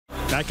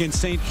Back in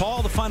St.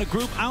 Paul, the final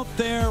group out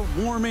there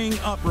warming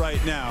up right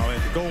now.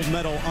 And the gold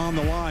medal on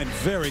the line,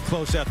 very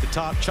close at the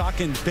top. Chalk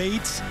and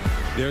Bates,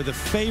 they're the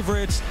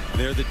favorites.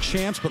 They're the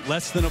champs, but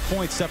less than a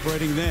point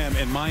separating them.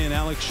 And Maya and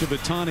Alex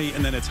Shibatani,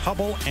 and then it's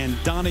Hubble and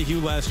Donahue,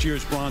 last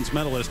year's bronze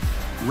medalist,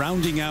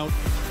 rounding out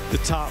the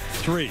top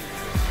three.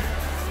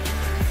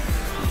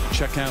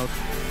 Check out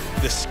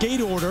the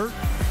skate order.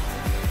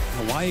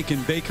 Wyatt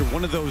and Baker,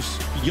 one of those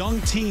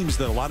young teams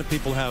that a lot of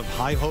people have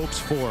high hopes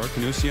for.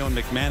 Canusio and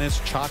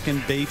McManus, Chalk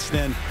and Bates,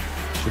 then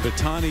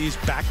Shibatani's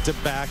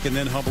back-to-back, and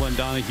then Hubble and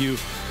Donahue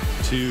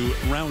to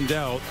round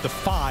out the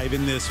five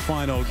in this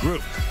final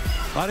group.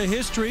 A lot of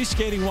history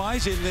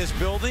skating-wise in this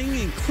building,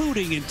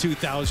 including in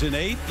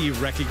 2008. You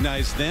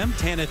recognize them.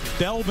 Tanith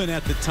Belbin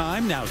at the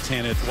time, now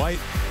Tanith White.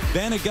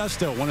 Van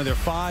Augusto, one of their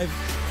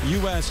 5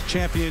 U.S.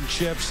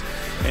 championships,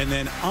 and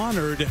then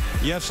honored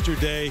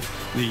yesterday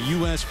the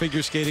U.S.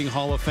 Figure Skating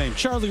Hall of Fame.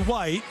 Charlie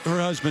White,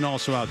 her husband,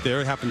 also out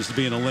there, happens to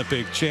be an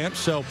Olympic champ,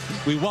 so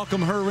we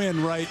welcome her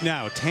in right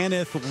now.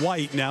 Tanith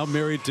White, now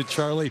married to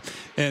Charlie,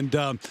 and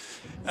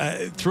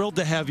thrilled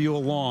to have you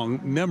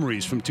along.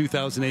 Memories from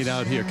 2008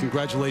 out here.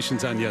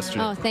 Congratulations on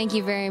yesterday. Oh, thank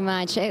you very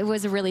much. It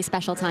was a really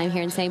special time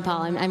here in St.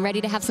 Paul. I'm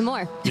ready to have some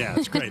more. Yeah,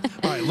 it's great.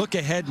 All right, look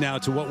ahead now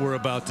to what we're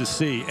about to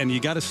see, and you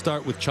got to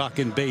start with Chalk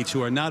and Bates,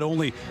 who are not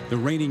only the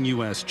reigning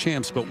U.S.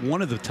 champs, but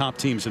one of the top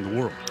teams in the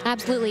world.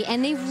 Absolutely,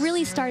 and they've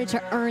really started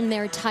to earn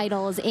their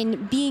titles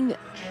in being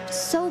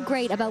so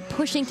great about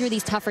pushing through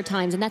these tougher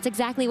times, and that's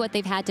exactly what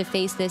they've had to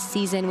face this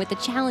season, with the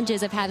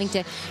challenges of having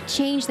to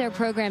change their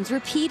programs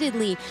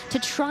repeatedly to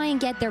try and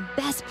get their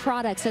best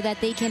product so that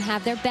they can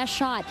have their best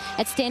shot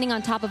at standing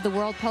on top of the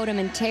world podium.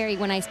 And Terry,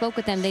 when I spoke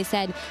with them, they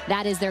said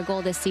that is their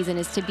goal this season,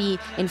 is to be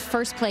in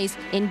first place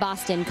in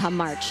Boston come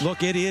March.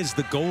 Look, it is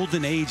the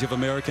golden age of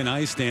American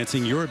ice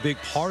dancing. You're a big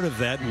part of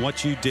that, and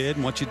what you did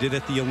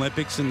at the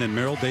Olympics, and then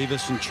Merrill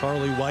Davis and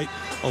Charlie White,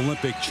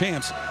 Olympic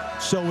champs.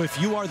 So if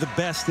you are the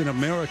best in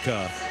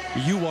America,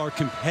 you are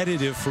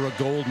competitive for a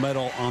gold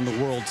medal on the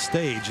world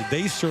stage.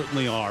 They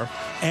certainly are,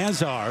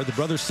 as are the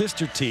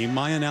brother-sister team,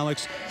 Maya and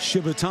Alex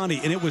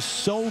Shibatani. And it was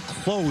so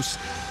close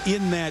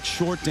in that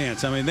short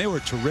dance. I mean, they were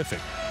terrific.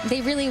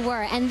 They really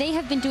were, and they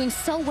have been doing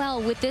so well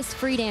with this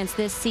free dance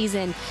this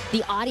season.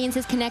 The audience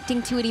is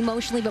connecting to it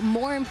emotionally, but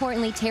more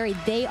importantly, Terry,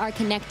 they are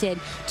connected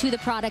to the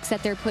products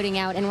that they're putting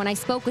out. And when I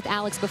spoke with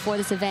Alex before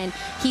this event,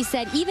 he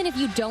said, even if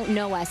you don't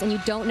know us and you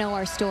don't know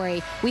our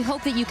story, we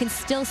hope that you can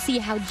still see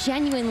how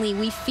genuinely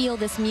we feel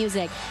this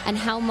music and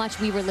how much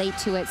we relate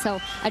to it. So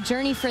a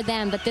journey for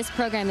them, but this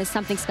program is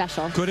something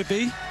special. Could it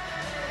be?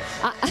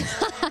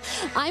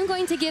 I'm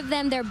going to give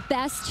them their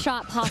best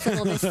shot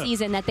possible this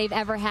season that they've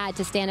ever had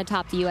to stand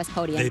atop the U.S.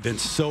 podium. They've been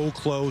so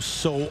close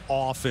so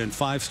often.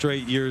 5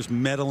 straight years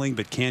medaling,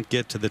 but can't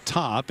get to the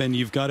top. And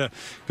you've got to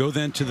go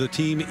then to the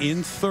team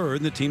in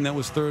third, the team that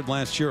was third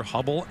last year,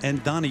 Hubble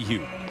and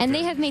Donahue. And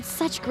they have made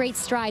such great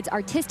strides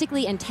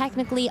artistically and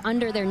technically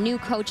under their new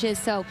coaches.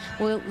 So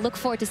we'll look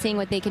forward to seeing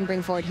what they can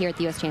bring forward here at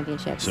the U.S.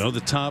 Championships. So the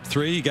top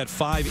 3, you got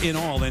 5 in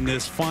all in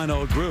this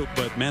final group.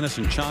 But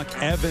Madison,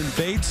 Chalk, Evan,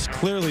 Bates,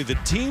 clearly the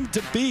team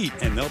to beat,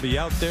 and they'll be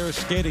out there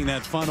skating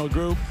that final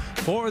group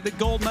for the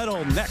gold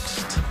medal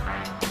next.